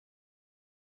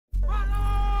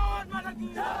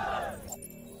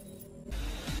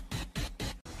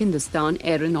Hindustan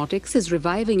Aeronautics is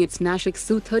reviving its Nashik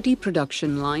Su-30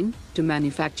 production line to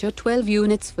manufacture 12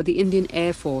 units for the Indian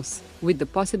Air Force, with the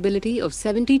possibility of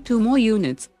 72 more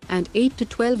units and 8 to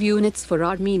 12 units for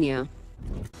Armenia.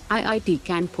 IIT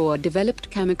Kanpur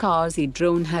developed Kamikaze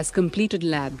drone has completed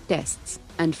lab tests,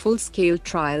 and full-scale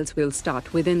trials will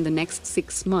start within the next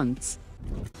 6 months.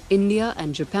 India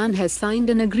and Japan has signed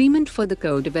an agreement for the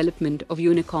co-development of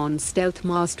Unicorn stealth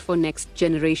mast for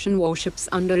next-generation warships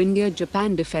under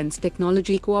India-Japan Defence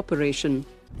Technology Cooperation.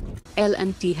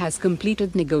 L&T has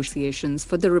completed negotiations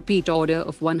for the repeat order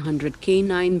of 100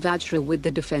 K9 Vajra with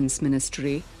the Defence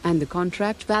Ministry, and the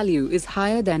contract value is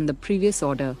higher than the previous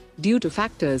order, due to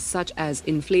factors such as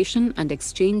inflation and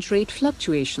exchange rate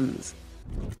fluctuations.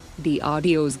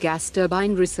 DRDO's gas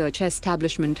turbine research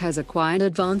establishment has acquired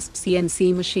advanced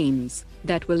CNC machines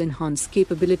that will enhance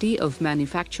capability of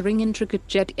manufacturing intricate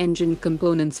jet engine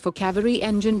components for cavalry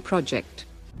engine project.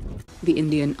 The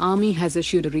Indian Army has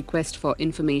issued a request for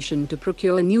information to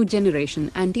procure a new generation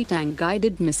anti-tank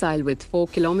guided missile with 4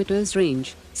 km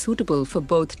range, suitable for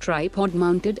both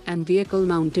tripod-mounted and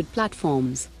vehicle-mounted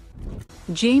platforms.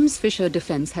 James Fisher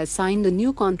Defence has signed a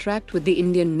new contract with the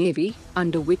Indian Navy,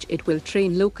 under which it will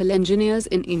train local engineers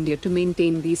in India to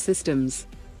maintain these systems.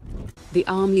 The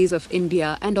armies of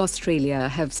India and Australia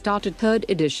have started third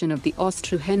edition of the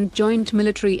Austra Hind joint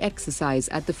military exercise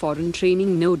at the Foreign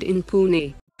Training Node in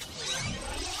Pune.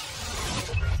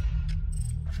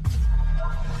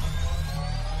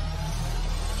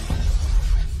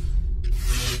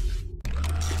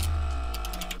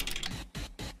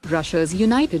 Russia's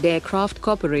United Aircraft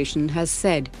Corporation has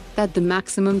said that the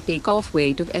maximum takeoff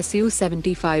weight of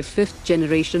Su-75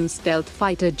 fifth-generation stealth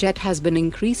fighter jet has been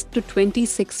increased to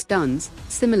 26 tons,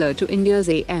 similar to India's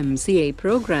AMCA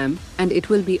program, and it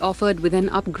will be offered with an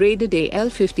upgraded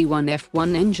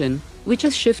AL-51F1 engine, which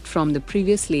is a shift from the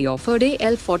previously offered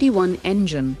AL-41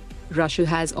 engine. Russia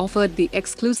has offered the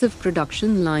exclusive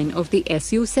production line of the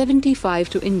Su-75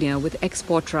 to India with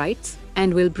export rights,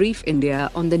 and will brief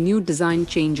India on the new design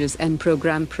changes and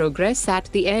program progress at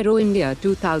the Aero India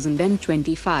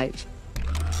 2025.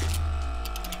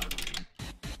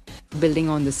 Building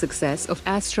on the success of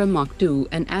Astra Mark-2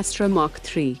 and Astra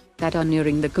Mark-3, that are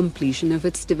nearing the completion of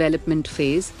its development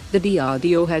phase, the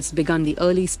DRDO has begun the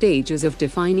early stages of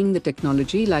defining the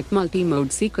technology like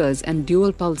multi-mode seekers and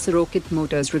dual-pulse rocket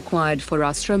motors required for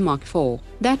Astra Mark-4,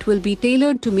 that will be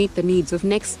tailored to meet the needs of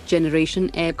next-generation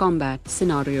air combat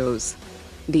scenarios.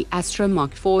 The Astra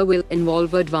Mark-4 will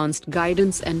involve advanced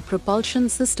guidance and propulsion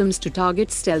systems to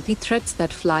target stealthy threats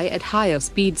that fly at higher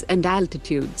speeds and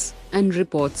altitudes, and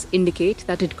reports indicate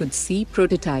that it could see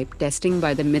prototype testing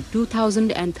by the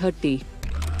mid-2030.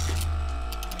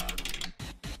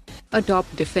 A top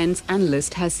defense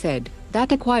analyst has said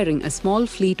that acquiring a small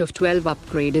fleet of 12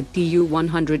 upgraded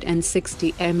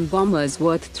Tu-160M bombers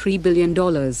worth $3 billion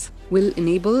will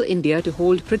enable India to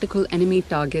hold critical enemy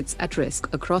targets at risk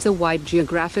across a wide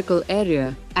geographical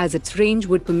area, as its range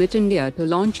would permit India to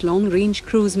launch long-range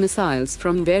cruise missiles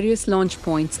from various launch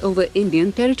points over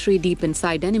Indian territory deep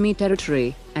inside enemy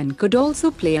territory, and could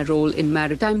also play a role in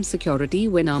maritime security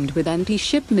when armed with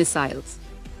anti-ship missiles.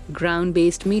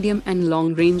 Ground-based medium and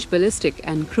long-range ballistic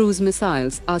and cruise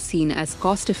missiles are seen as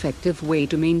cost-effective way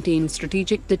to maintain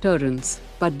strategic deterrence,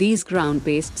 but these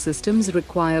ground-based systems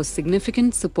require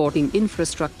significant supporting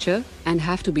infrastructure and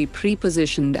have to be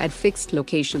pre-positioned at fixed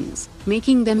locations,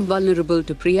 making them vulnerable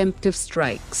to preemptive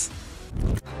strikes.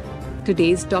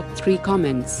 Today's top 3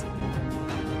 comments.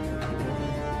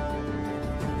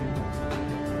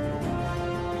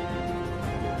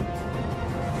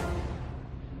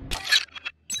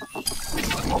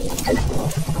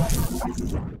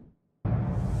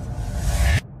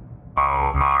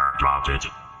 Oh, Mark dropped it.